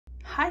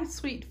Hi,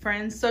 sweet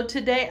friends. So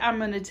today I'm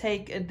going to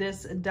take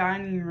this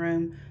dining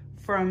room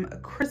from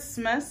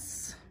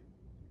Christmas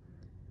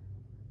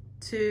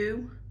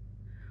to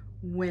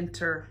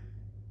winter.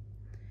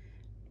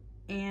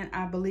 And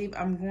I believe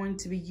I'm going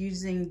to be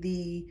using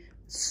the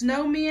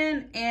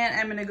snowmen, and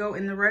I'm going to go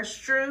in the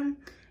restroom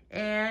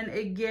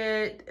and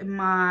get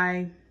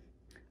my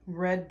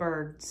red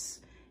birds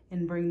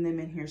and bring them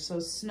in here. So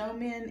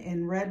snowmen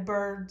and red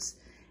birds,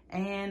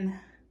 and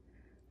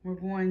we're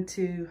going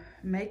to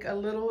make a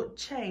little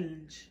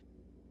change.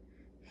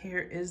 Here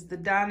is the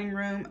dining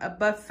room, a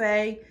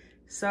buffet.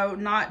 So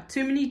not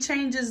too many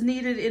changes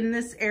needed in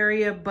this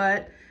area,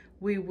 but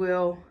we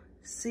will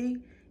see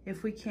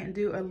if we can't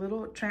do a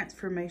little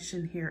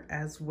transformation here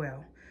as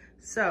well.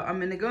 So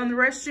I'm gonna go in the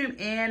restroom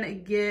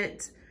and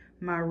get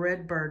my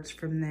red birds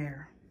from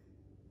there.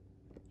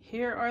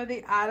 Here are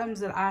the items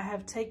that I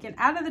have taken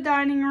out of the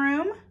dining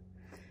room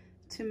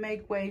to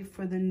make way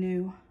for the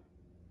new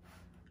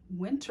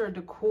winter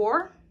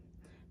decor.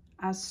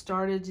 I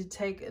started to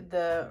take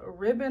the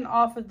ribbon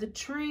off of the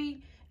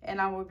tree, and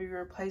I will be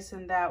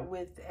replacing that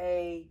with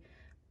a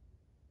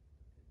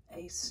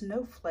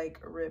snowflake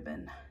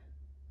ribbon.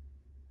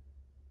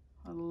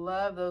 I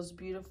love those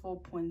beautiful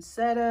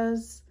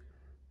poinsettias.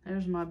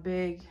 There's my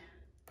big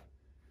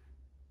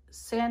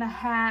Santa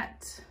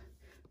hat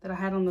that I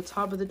had on the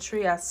top of the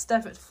tree. I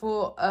stuffed it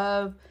full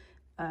of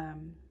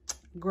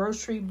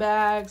grocery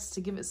bags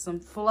to give it some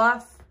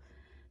fluff.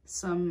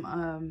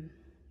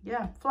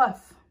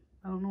 Fluff.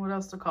 I don't know what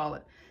else to call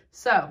it.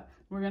 So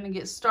we're gonna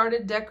get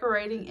started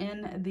decorating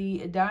in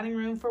the dining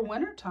room for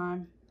winter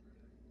time.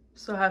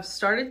 So I've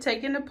started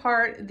taking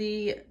apart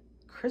the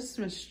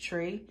Christmas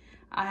tree.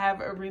 I have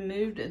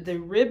removed the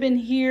ribbon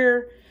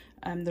here,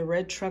 the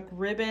red truck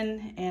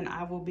ribbon, and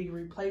I will be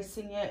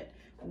replacing it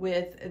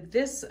with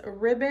this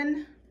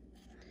ribbon.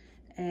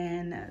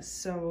 And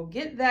so we'll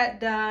get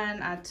that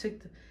done. I took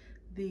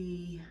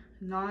the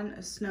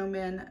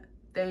non-snowman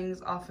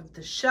things off of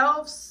the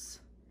shelves.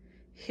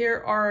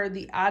 Here are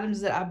the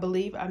items that I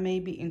believe I may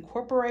be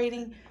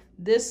incorporating.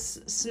 This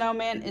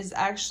snowman is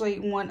actually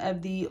one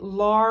of the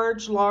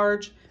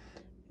large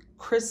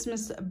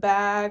Christmas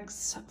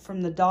bags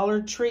from the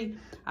Dollar Tree.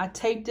 I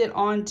taped it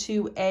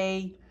onto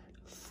a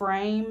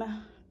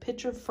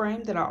picture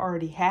frame that I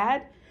already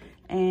had,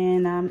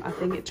 and I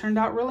think it turned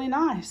out really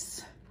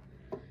nice.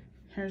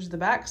 Here's the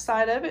back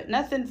side of it.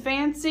 Nothing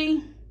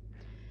fancy,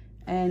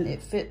 and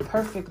it fit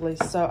perfectly,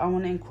 so I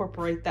want to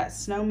incorporate that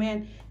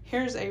snowman.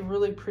 Here's a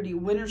really pretty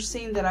winter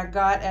scene that I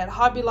got at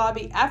Hobby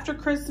Lobby after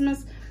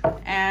Christmas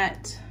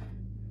at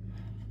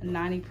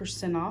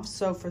 90% off,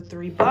 so for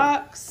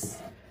 $3.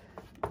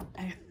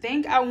 I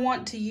think I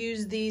want to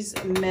use these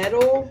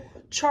metal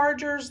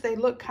chargers. They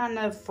look kind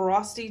of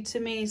frosty to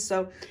me,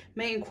 so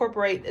may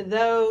incorporate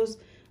those.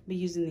 I'll be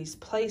using these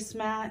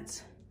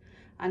placemats.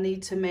 I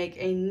need to make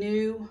a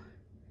new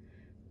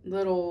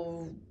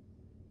little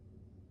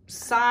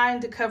sign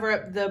to cover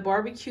up the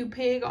barbecue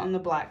pig on the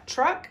black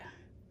truck.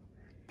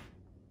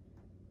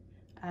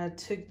 I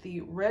took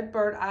the red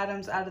bird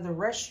items out of the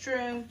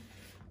restroom,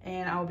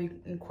 and I'll be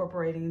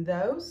incorporating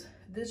those.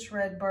 This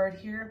red bird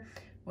here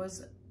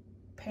was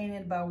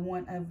painted by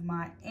one of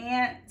my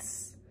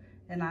aunts,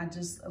 and I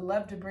just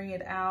love to bring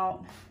it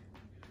out.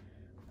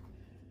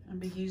 I'll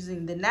be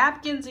using the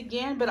napkins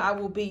again, but I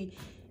will be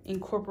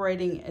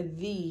incorporating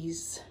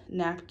these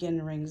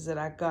napkin rings that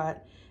I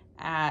got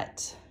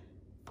at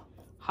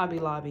Hobby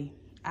Lobby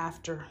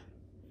after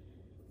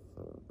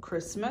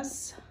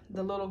Christmas.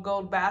 The little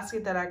gold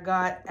basket that I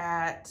got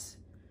at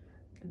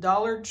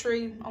Dollar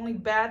Tree. Only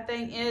bad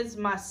thing is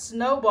my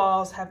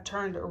snowballs have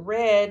turned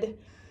red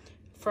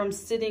from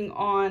sitting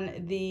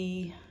on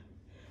the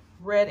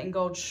red and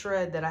gold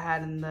shred that I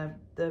had in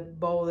the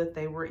bowl that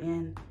they were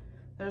in.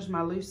 There's my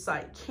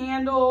lucite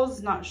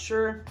candles. Not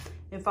sure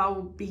if I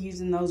will be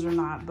using those or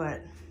not,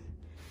 but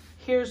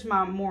here's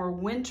my more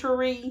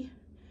wintry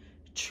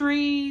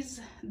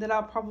trees that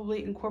I'll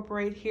probably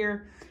incorporate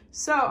here.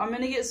 So I'm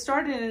gonna get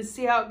started and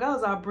see how it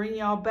goes. I'll bring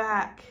y'all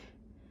back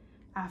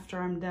after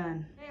I'm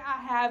done. Today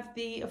I have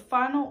the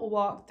final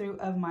walkthrough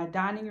of my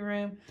dining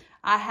room.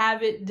 I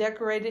have it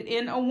decorated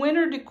in a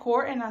winter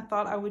decor, and I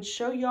thought I would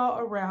show y'all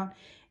around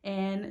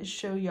and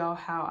show y'all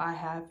how I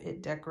have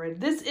it decorated.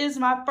 This is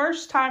my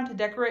first time to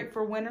decorate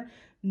for winter.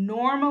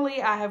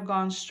 Normally I have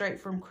gone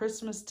straight from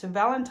Christmas to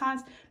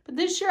Valentine's, but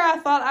this year I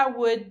thought I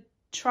would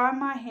try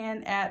my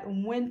hand at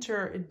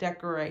winter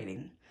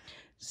decorating.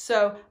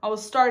 So I will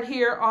start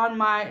here on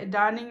my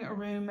dining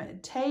room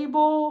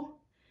table.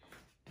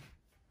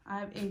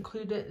 I've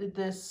included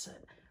this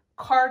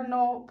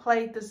cardinal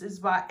plate. This is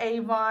by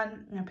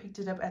Avon. I picked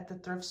it up at the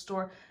thrift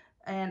store,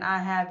 and I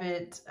have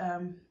it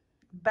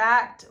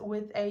backed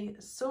with a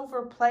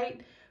silver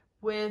plate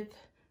with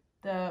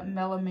the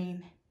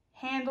melamine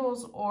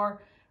handles,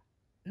 or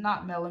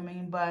not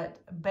melamine, but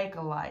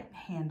Bakelite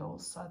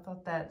handles. So I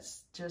thought that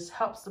just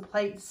helps the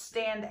plate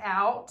stand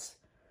out.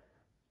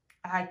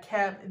 I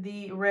kept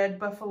the red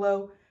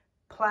buffalo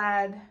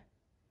plaid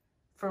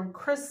from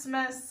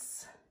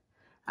Christmas.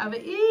 I have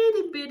an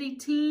itty bitty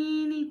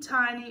teeny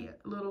tiny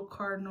little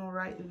cardinal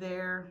right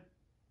there.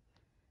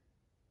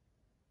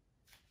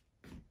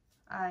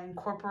 I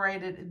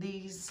incorporated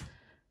these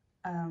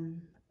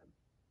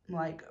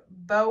like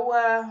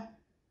boa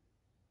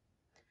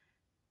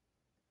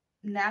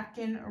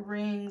napkin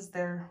rings.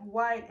 They're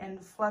white and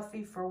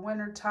fluffy for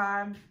winter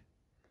time.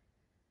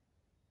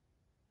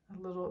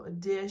 A little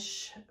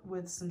dish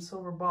with some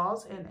silver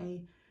balls and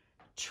a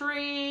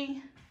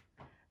tree,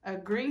 a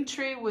green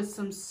tree with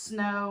some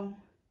snow,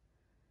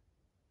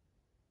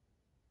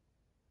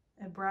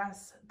 a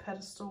brass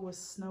pedestal with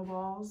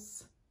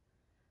snowballs.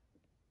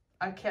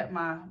 I kept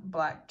my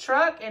black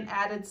truck and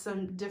added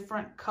some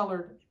different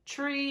colored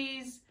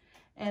trees.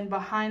 And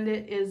behind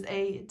it is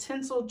a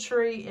tinsel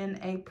tree in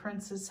a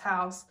princess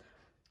house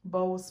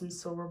bowl with some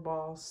silver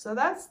balls. So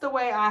that's the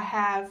way I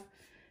have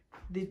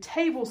the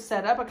table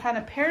set up. I kind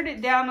of pared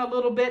it down a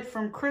little bit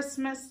from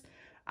Christmas.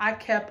 I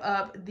kept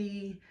up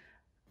the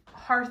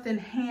hearth and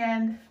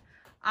hand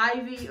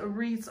ivy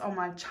wreaths on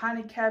my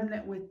china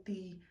cabinet with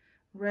the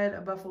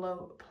red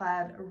buffalo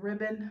plaid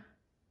ribbon.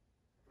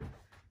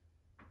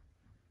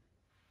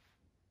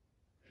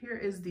 Here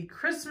is the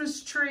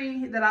Christmas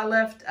tree that I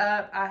left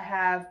up. I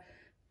have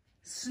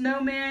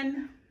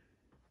snowmen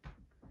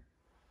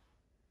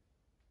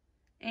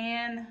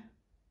and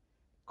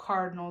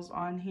cardinals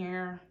on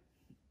here.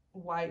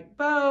 White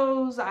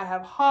bows. I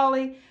have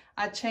holly.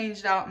 I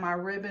changed out my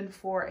ribbon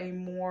for a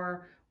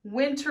more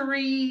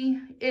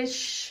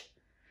wintry-ish.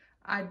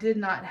 I did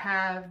not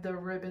have the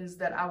ribbons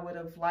that I would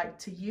have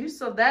liked to use.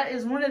 So that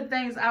is one of the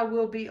things I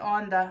will be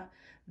on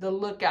the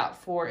lookout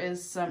for,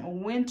 is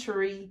some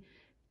wintry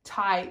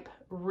type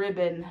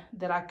ribbon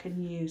that I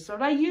can use. So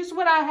I used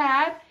what I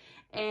had,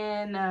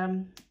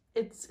 and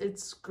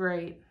it's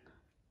great.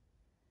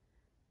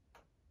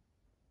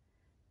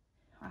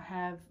 I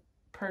have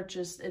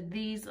purchased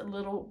these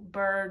little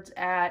birds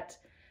at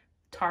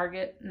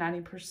Target,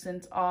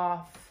 90%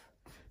 off.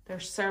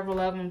 There's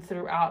several of them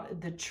throughout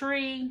the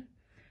tree.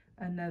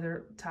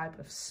 Another type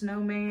of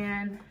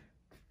snowman.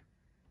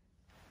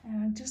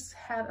 And I just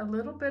had a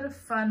little bit of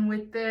fun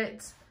with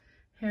it.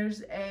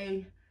 Here's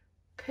a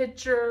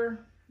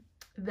picture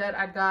that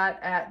I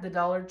got at the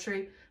Dollar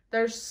Tree.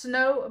 There's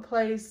no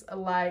place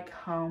like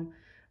home.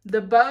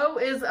 The bow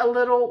is a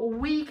little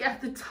weak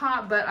at the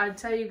top, but I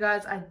tell you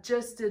guys, I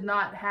just did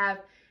not have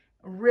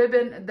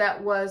ribbon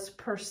that was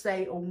per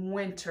se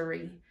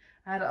wintry.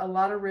 I had a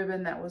lot of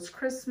ribbon that was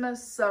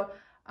Christmas, so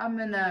I'm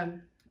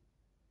gonna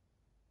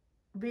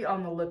be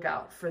on the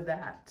lookout for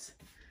that.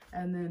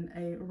 And then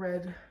a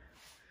red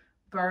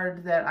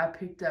bird that I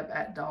picked up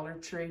at Dollar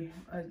Tree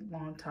a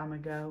long time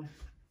ago.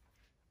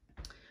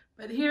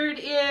 But here it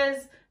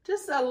is,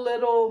 just a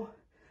little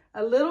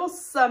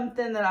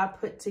something that I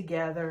put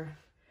together.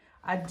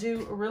 I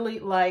do really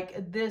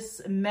like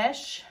this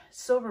mesh,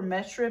 silver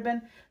mesh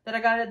ribbon that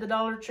I got at the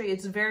Dollar Tree.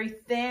 It's very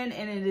thin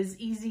and it is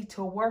easy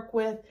to work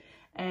with,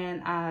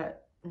 and I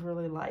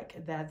really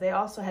like that. They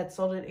also had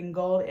sold it in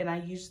gold, and I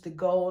used the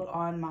gold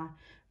on my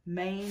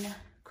main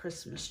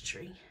Christmas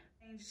tree.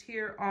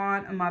 Here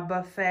on my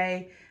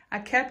buffet, I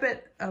kept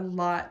it a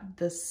lot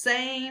the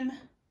same,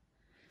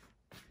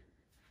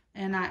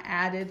 and I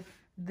added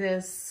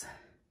this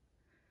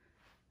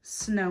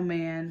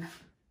snowman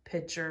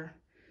picture.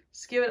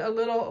 Just give it a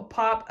little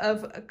pop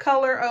of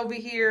color over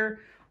here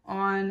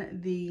on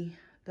the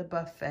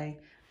buffet.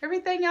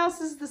 Everything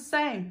else is the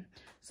same.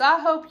 So I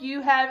hope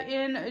you have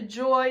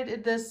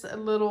enjoyed this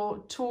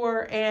little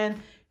tour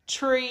and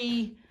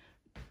tree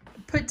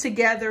put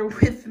together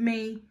with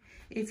me.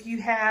 If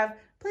you have,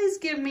 please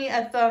give me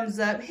a thumbs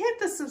up. Hit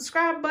the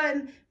subscribe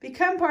button.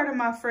 Become part of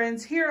my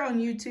friends here on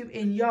YouTube.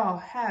 And y'all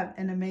have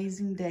an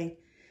amazing day.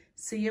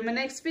 See you in my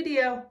next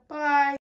video. Bye.